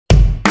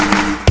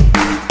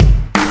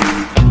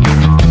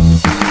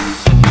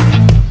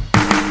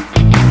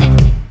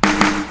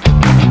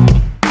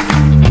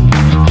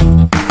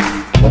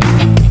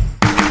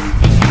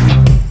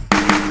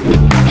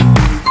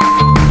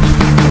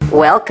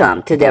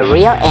Welcome to the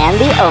Real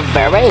Andy of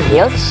Beverly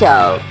Hills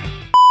Show.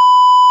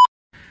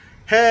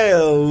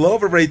 Hello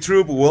Beverly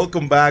Troop,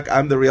 welcome back.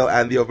 I'm the Real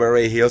Andy of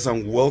Beverly Hills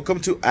and welcome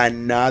to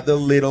another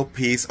little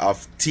piece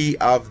of tea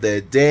of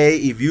the day.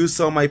 If you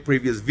saw my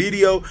previous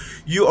video,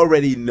 you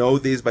already know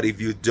this, but if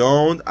you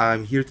don't,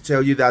 I'm here to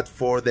tell you that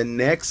for the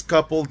next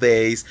couple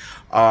days,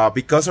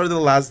 because are the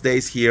last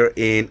days here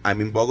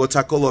I'm in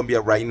Bogota, Colombia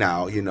right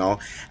now, you know,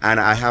 and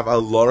I have a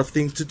lot of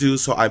things to do,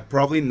 so I'm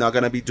probably not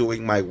gonna be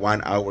doing my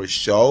 1 hour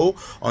show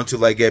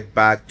until I get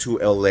back to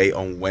LA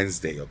on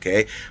Wednesday,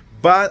 okay?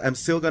 But I'm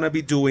still gonna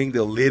be doing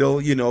the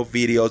little, you know,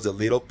 videos, the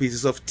little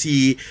pieces of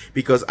tea,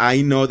 because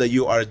I know that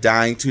you are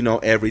dying to know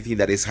everything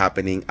that is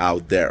happening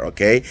out there,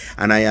 okay?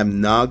 And I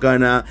am not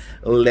gonna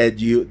let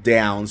you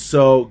down.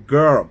 So,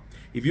 girl,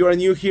 if you are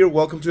new here,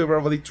 welcome to the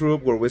Beverly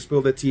Troop, where we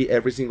spill the tea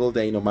every single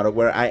day, no matter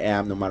where I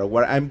am, no matter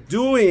what I'm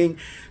doing.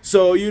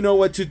 So you know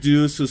what to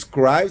do.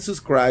 Subscribe,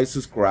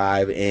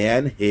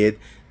 and hit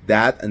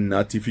that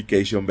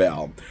notification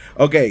bell.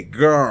 Okay,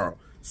 girl.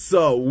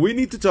 So we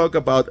need to talk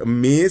about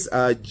Miss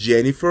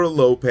Jennifer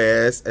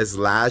Lopez /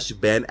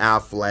 Ben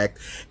Affleck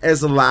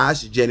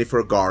 /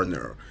 Jennifer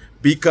Garner,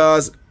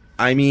 because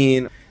I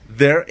mean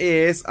there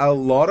is a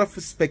lot of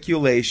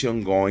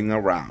speculation going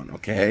around,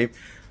 okay?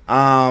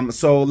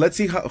 So let's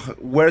see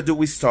where do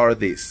we start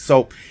this.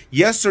 So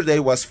yesterday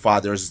was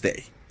Father's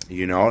Day,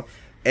 you know.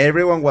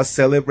 Everyone was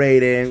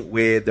celebrating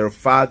with their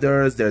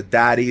fathers, their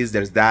daddies,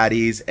 there's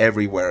daddies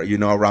everywhere, you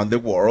know, around the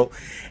world.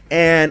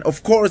 And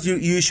of course, you're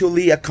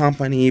usually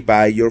accompanied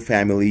by your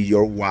family,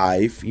 your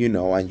wife, you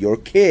know, and your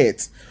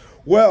kids.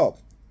 Well,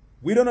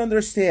 we don't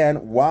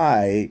understand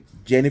why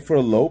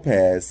Jennifer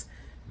Lopez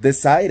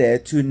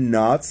decided to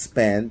not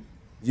spend,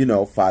 you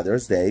know,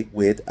 Father's Day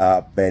with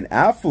Ben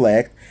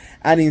Affleck.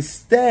 And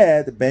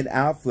instead, Ben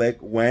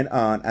Affleck went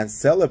on and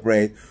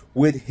celebrated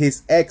with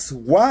his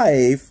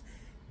ex-wife,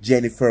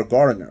 Jennifer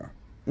Garner.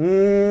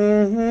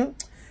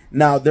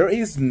 Now, there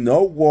is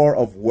no word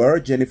of where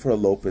Jennifer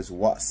Lopez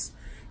was.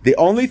 The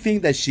only thing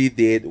that she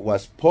did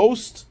was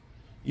post,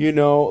 you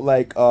know,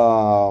 like,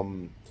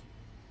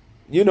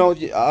 you know,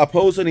 a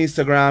post on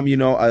Instagram, you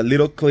know, a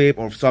little clip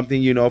or something,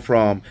 you know,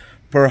 from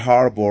Pearl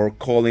Harbor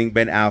calling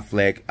Ben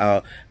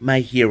Affleck my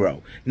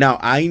hero. Now,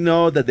 I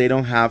know that they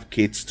don't have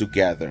kids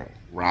together,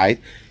 right?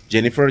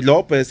 Jennifer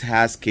Lopez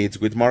has kids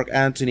with Mark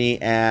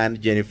Anthony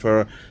and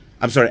Ben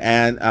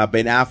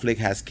Affleck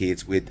has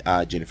kids with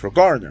Jennifer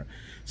Garner.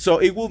 So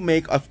it will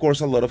make, of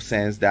course, a lot of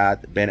sense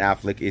that Ben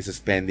Affleck is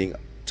spending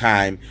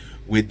time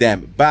with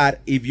them. But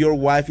if your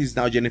wife is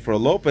now Jennifer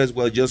Lopez,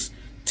 well, just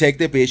take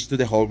the bitch to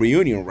the whole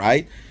reunion,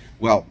 right?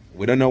 Well,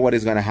 we don't know what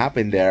is going to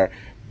happen there.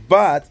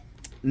 But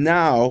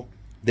now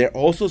they're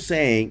also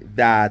saying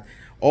that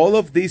all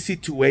of this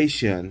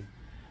situation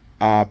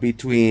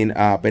between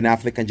Ben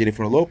Affleck and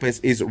Jennifer Lopez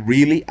is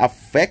really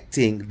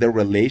affecting the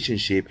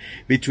relationship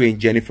between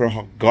Jennifer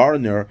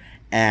Garner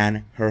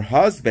and her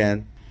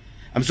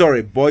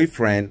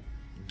boyfriend,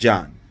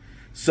 John.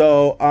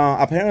 So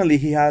apparently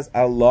he has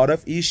a lot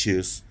of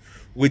issues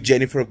with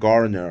Jennifer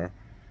Garner,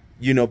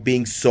 you know,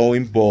 being so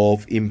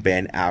involved in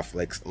Ben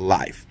Affleck's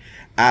life.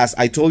 As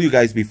I told you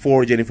guys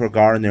before, Jennifer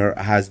Garner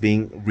has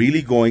been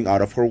really going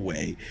out of her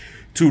way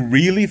to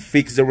really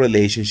fix the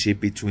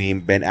relationship between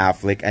Ben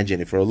Affleck and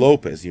Jennifer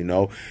Lopez. You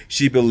know,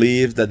 she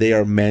believes that they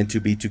are meant to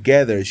be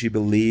together. She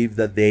believes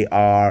that they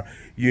are,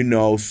 you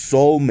know,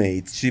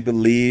 soulmates. She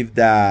believes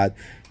that,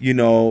 you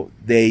know,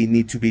 they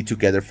need to be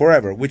together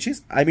forever, which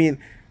is, I mean,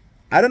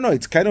 I don't know,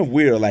 it's kind of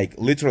weird. Like,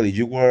 literally,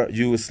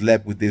 you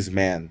slept with this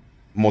man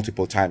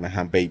multiple times and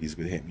had babies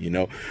with him, you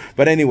know.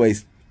 But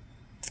anyways,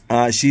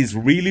 she's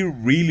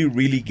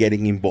really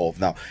getting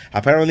involved. Now,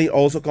 apparently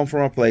also come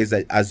from a place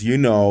that, as you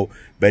know,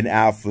 Ben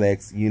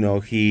Affleck, you know,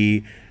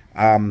 he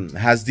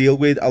has dealt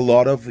with a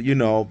lot of, you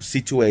know,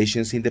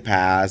 situations in the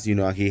past. You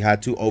know, he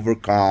had to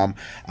overcome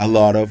a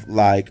lot of,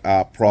 like,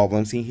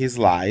 problems in his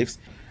life,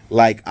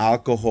 like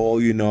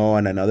alcohol, you know,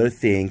 and other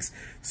things.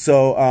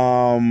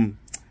 So,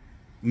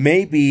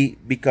 maybe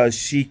because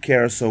she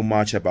cares so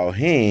much about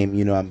him,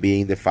 you know, and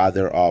being the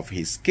father of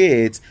his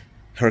kids,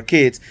 her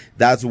kids,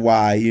 that's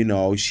why, you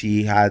know,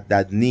 she had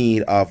that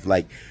need of,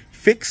 like,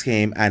 fix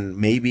him. And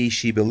maybe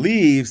she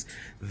believes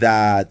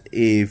that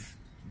if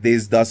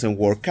this doesn't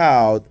work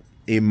out,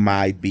 it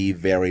might be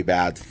very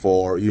bad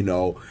for, you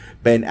know,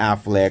 Ben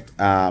Affleck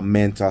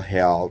mental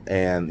health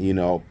and, you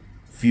know,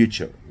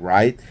 future,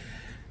 right?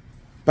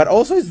 But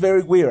also it's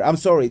very weird. I'm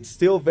sorry, it's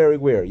still very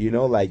weird, you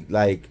know,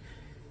 like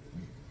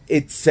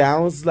it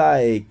sounds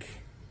like,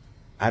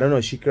 I don't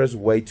know, she cares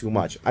way too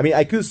much. I mean,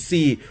 I could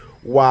see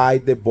why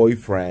the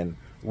boyfriend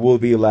will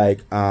be like,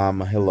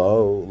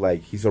 hello,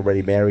 like, he's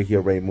already married, he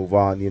already moved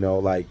on, you know,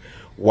 like,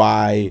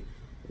 why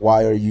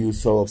are you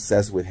so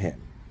obsessed with him,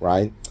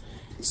 right?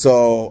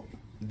 So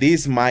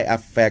this might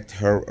affect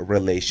her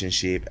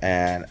relationship,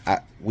 and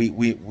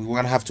we're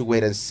gonna have to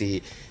wait and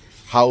see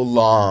how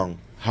long,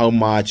 how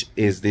much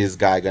is this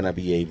guy gonna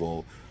be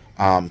able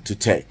to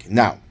take.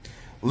 Now,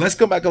 let's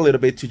come back a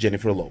little bit to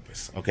Jennifer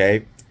Lopez,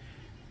 okay?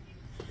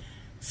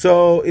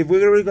 So if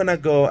we're gonna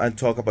go and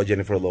talk about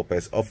Jennifer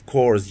Lopez, of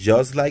course,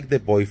 just like the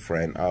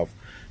boyfriend of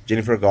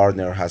Jennifer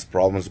Garner has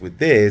problems with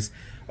this,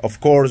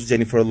 of course,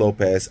 Jennifer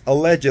Lopez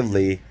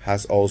allegedly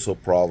has also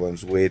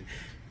problems with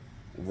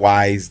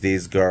why is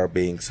this girl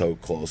being so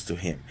close to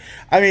him.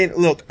 I mean,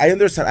 look, I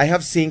understand. I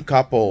have seen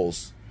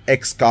couples,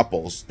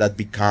 ex-couples, that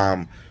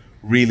become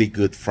really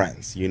good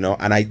friends, you know,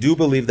 and I do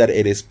believe that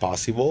it is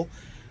possible,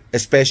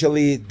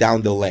 especially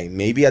down the lane.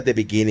 Maybe at the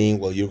beginning,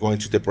 while you're going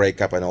through the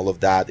breakup and all of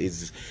that,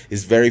 is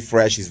very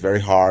fresh, is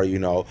very hard, you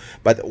know,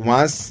 but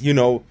once, you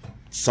know,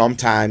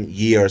 sometime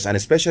years, and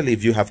especially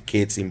if you have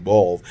kids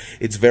involved,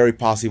 it's very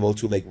possible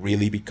to like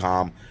really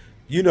become,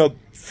 you know,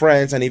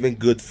 friends and even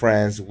good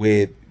friends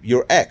with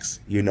your ex,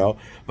 you know.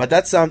 But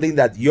that's something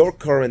that your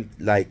current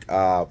like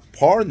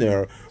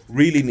partner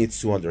really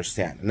needs to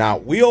understand. Now,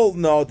 we all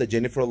know that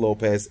Jennifer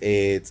Lopez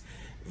is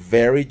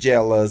very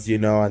jealous, you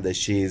know, and that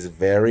she's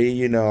very,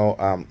 you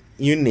know,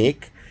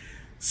 unique.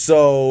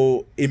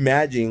 So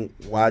imagine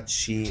what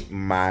she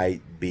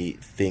might be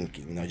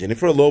thinking. Now,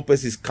 Jennifer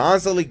Lopez is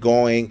constantly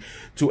going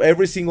to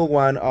every single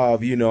one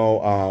of, you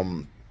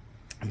know,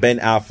 Ben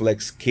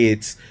Affleck's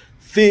kids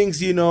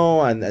things, you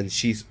know, and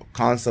she's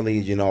constantly,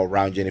 you know,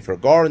 around Jennifer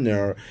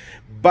Garner.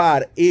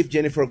 But if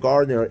Jennifer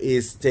Garner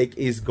is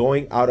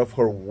going out of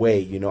her way,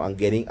 you know, and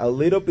getting a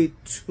little bit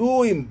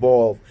too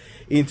involved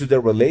into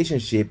the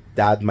relationship,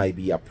 that might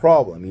be a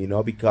problem, you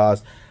know,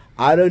 because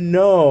I don't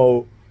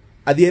know.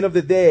 At the end of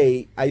the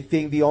day, I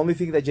think the only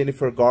thing that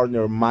Jennifer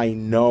Garner might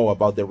know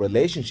about the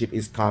relationship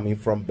is coming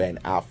from Ben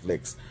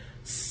Affleck's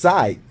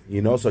side,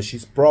 you know, so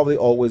she's probably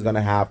always going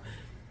to have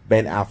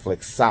Ben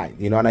Affleck's side,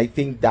 you know, and I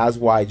think that's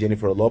why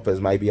Jennifer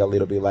Lopez might be a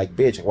little bit like,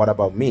 bitch, what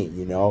about me,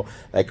 you know,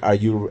 like, are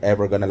you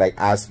ever gonna like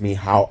ask me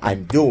how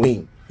I'm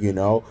doing, you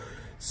know?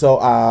 So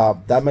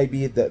that might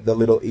be the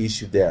little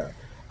issue there.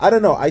 I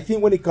don't know. I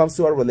think when it comes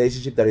to a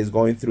relationship that is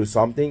going through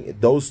something,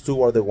 those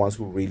two are the ones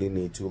who really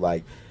need to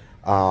like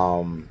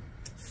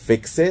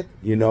fix it,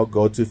 you know,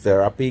 go to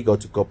therapy, go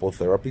to couple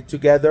therapy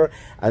together,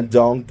 and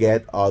don't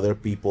get other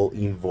people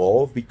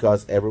involved,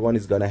 because everyone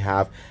is going to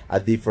have a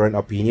different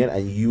opinion,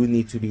 and you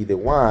need to be the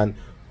one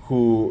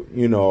who,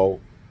 you know,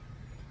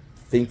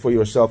 think for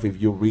yourself if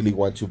you really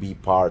want to be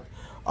part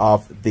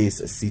of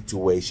this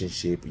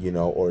situationship, you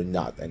know, or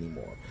not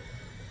anymore.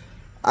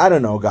 I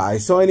don't know,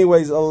 guys. So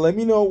anyways, let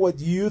me know what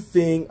you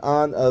think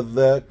on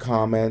the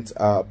comment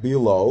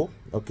below,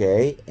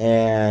 okay?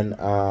 And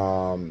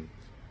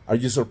are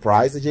you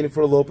surprised that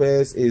Jennifer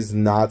Lopez is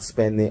not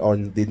spending, or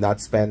did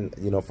not spend,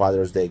 you know,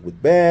 Father's Day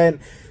with Ben?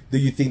 Do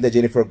you think that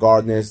Jennifer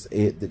Garner's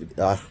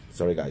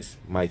sorry guys,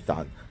 my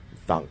tongue.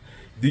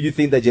 Do you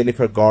think that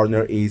Jennifer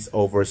Garner is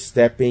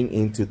overstepping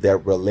into their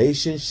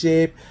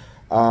relationship?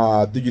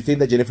 Do you think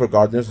that Jennifer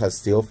Garner has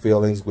still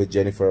feelings with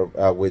Ben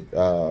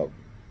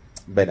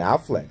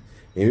Affleck?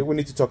 Maybe we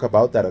need to talk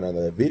about that in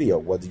another video.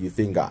 What do you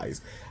think,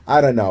 guys?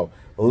 I don't know.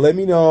 Let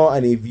me know.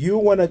 And if you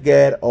want to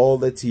get all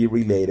the tea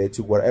related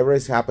to whatever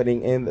is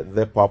happening in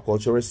the pop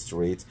culture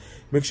streets,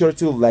 make sure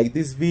to like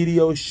this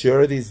video,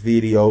 share this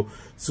video,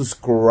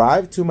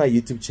 subscribe to my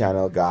YouTube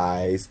channel,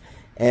 guys.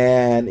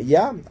 And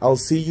yeah, I'll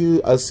see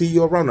you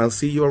around.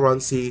 See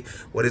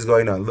what is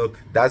going on. Look,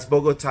 that's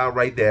Bogota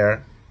right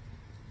there.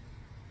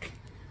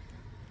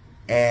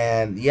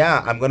 And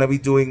yeah, I'm gonna be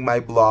doing my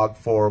blog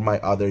for my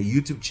other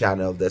YouTube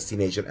channel,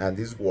 Destination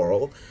Andy's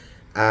World.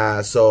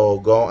 So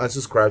go and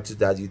subscribe to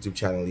that YouTube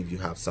channel if you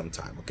have some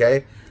time,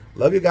 okay?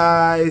 Love you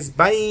guys.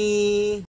 Bye.